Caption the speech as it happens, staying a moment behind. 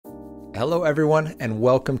Hello everyone and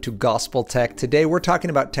welcome to Gospel Tech. Today we're talking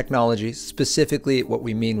about technology, specifically what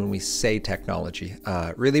we mean when we say technology.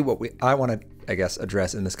 Really what I want to,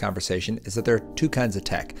 address in this conversation is that there are two kinds of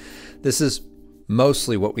tech. This is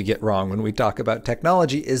mostly what we get wrong when we talk about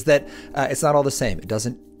technology, is that it's not all the same. It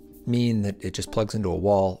doesn't mean that it just plugs into a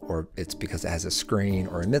wall, or it's because it has a screen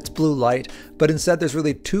or emits blue light, but instead there's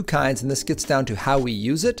really two kinds, and this gets down to how we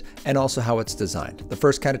use it and also how it's designed. The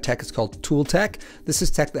first kind of tech is called tool tech. This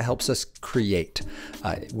is tech that helps us create.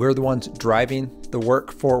 We're the ones driving the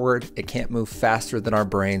work forward. It can't move faster than our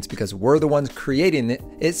brains because we're the ones creating it.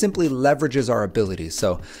 It simply leverages our abilities.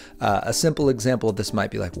 So a simple example of this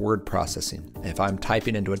might be like word processing. If I'm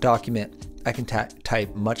typing into a document, I can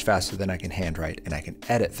type much faster than I can handwrite, and I can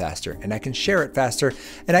edit faster, and I can share it faster,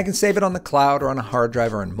 and I can save it on the cloud or on a hard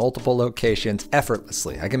drive or in multiple locations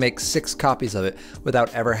effortlessly. I can make 6 copies of it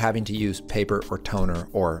without ever having to use paper or toner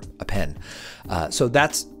or a pen. So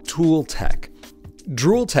that's tool tech.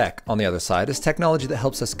 Drool tech, on the other side, is technology that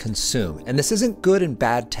helps us consume. And this isn't good and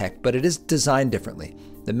bad tech, but it is designed differently.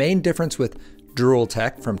 The main difference with Drool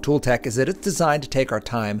tech from tool tech is that it's designed to take our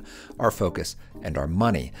time, our focus, and our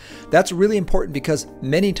money. That's really important because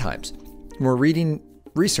many times when we're reading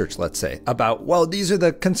research, let's say, about, well, these are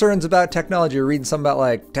the concerns about technology, or reading something about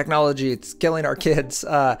like technology, it's killing our kids,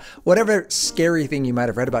 whatever scary thing you might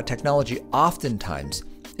have read about technology, oftentimes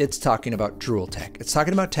it's talking about drool tech. It's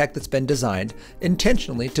talking about tech that's been designed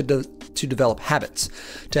intentionally to develop habits,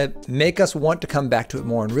 to make us want to come back to it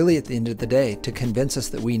more, and really at the end of the day, to convince us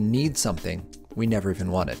that we need something we never even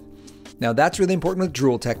wanted. Now that's really important with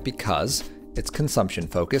drool tech because it's consumption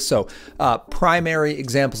focused. So primary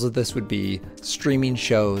examples of this would be streaming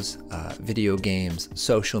shows, video games,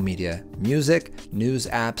 social media, music, news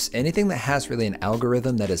apps, anything that has really an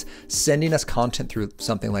algorithm that is sending us content through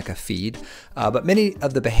something like a feed. But many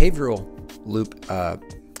of the behavioral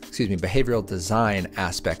design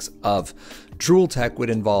aspects of drool tech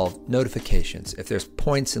would involve notifications. If there's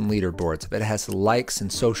points in leaderboards, if it has likes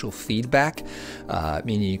and social feedback,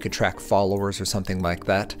 meaning you could track followers or something like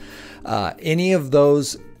that. Any of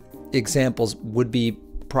those examples would be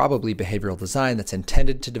probably behavioral design that's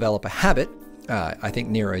intended to develop a habit. I think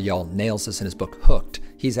Nira Eyal nails this in his book, Hooked.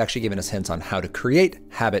 He's actually given us hints on how to create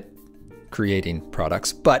habit creating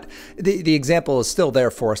products, but the example is still there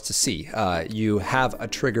for us to see. You have a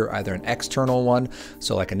trigger, either an external one,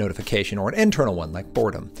 so like a notification, or an internal one, like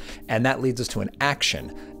boredom, and that leads us to an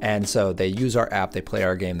action. And so they use our app, they play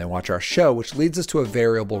our game, they watch our show, which leads us to a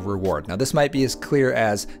variable reward. Now this might be as clear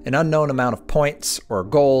as an unknown amount of points or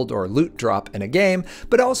gold or loot drop in a game,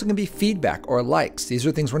 but it also can be feedback or likes. These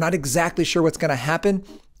are things we're not exactly sure what's going to happen.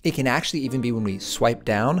 It can actually even be when we swipe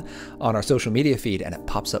down on our social media feed and it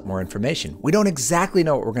pops up more information. We don't exactly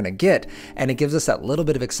know what we're going to get, and it gives us that little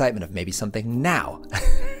bit of excitement of maybe something now,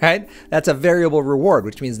 right? That's a variable reward,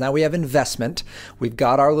 which means now we have investment. We've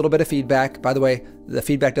got our little bit of feedback. By the way, the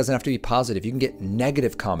feedback doesn't have to be positive. You can get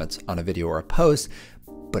negative comments on a video or a post,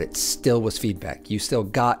 but it still was feedback. You still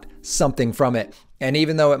got something from it. And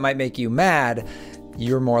even though it might make you mad,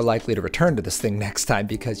 you're more likely to return to this thing next time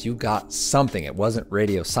because you got something. It wasn't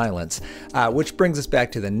radio silence, which brings us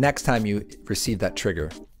back to the next time you receive that trigger,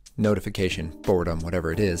 notification, boredom,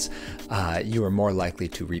 whatever it is, you are more likely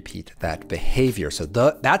to repeat that behavior. So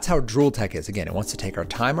that's how drool tech is. Again, it wants to take our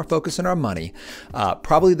time, our focus, and our money.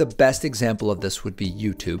 Probably the best example of this would be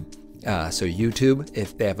YouTube. So YouTube,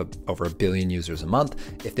 if they have over 1 billion users a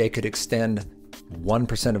month, if they could extend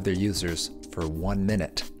 1% of their users for 1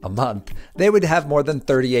 minute a month, they would have more than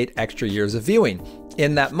 38 extra years of viewing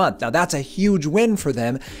in that month. Now that's a huge win for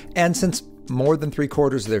them. And since more than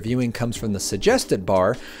 3/4 of their viewing comes from the suggested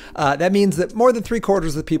bar, that means that more than 3/4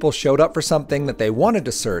 of the people showed up for something that they wanted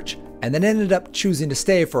to search and then ended up choosing to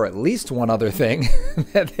stay for at least one other thing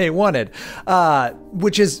that they wanted,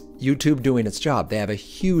 which is YouTube doing its job. They have a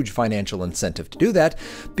huge financial incentive to do that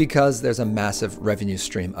because there's a massive revenue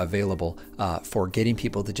stream available for getting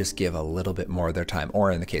people to just give a little bit more of their time,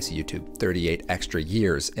 or in the case of YouTube, 38 extra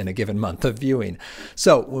years in a given month of viewing.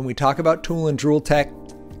 So when we talk about tool and drool tech,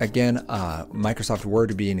 again, Microsoft Word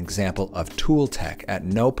would be an example of tool tech. At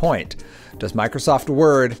no point does Microsoft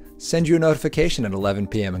Word send you a notification at 11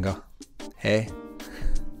 p.m. and go, hey,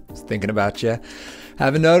 I was thinking about you.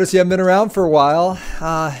 Haven't noticed you haven't been around for a while.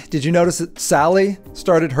 Did you notice that Sally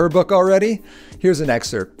started her book already? Here's an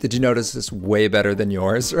excerpt. Did you notice it's way better than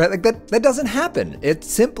yours? Right? Like that doesn't happen. It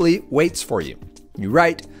simply waits for you. You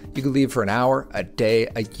write, you can leave for an hour, a day,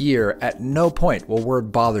 a year. At no point will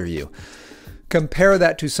Word bother you. Compare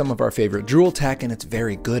that to some of our favorite drool tech, and it's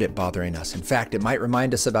very good at bothering us. In fact, it might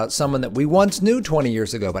remind us about someone that we once knew 20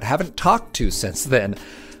 years ago but haven't talked to since then.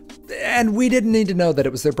 And we didn't need to know that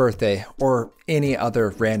it was their birthday or any other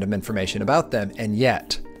random information about them. And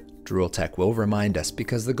yet, Drool Tech will remind us,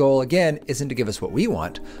 because the goal, again, isn't to give us what we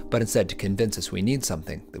want, but instead to convince us we need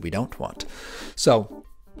something that we don't want. So,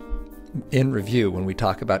 in review, when we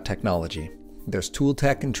talk about technology, there's Tool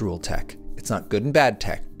Tech and Drool Tech. It's not good and bad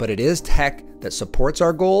tech, but it is tech that supports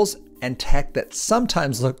our goals and tech that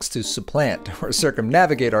sometimes looks to supplant or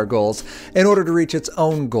circumnavigate our goals in order to reach its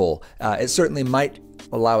own goal. It certainly might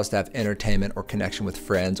allow us to have entertainment or connection with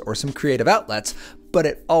friends or some creative outlets, but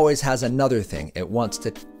it always has another thing. It wants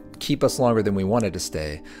to keep us longer than we wanted to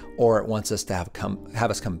stay, or it wants us to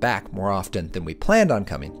have us come back more often than we planned on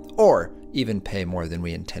coming, or even pay more than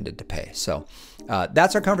we intended to pay. So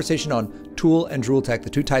that's our conversation on Tool and Drool Tech, the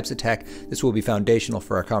two types of tech. This will be foundational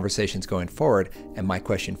for our conversations going forward. And my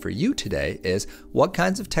question for you today is, what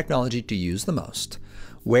kinds of technology do you use the most?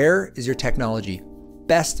 Where is your technology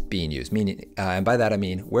best being used? Meaning, and by that I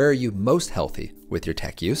mean, where are you most healthy with your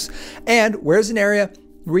tech use? And where's an area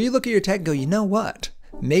where you look at your tech and go, you know what?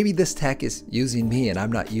 Maybe this tech is using me and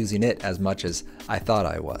I'm not using it as much as I thought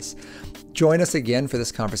I was. Join us again for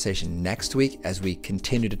this conversation next week as we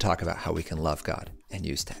continue to talk about how we can love God and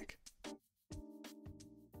use tech.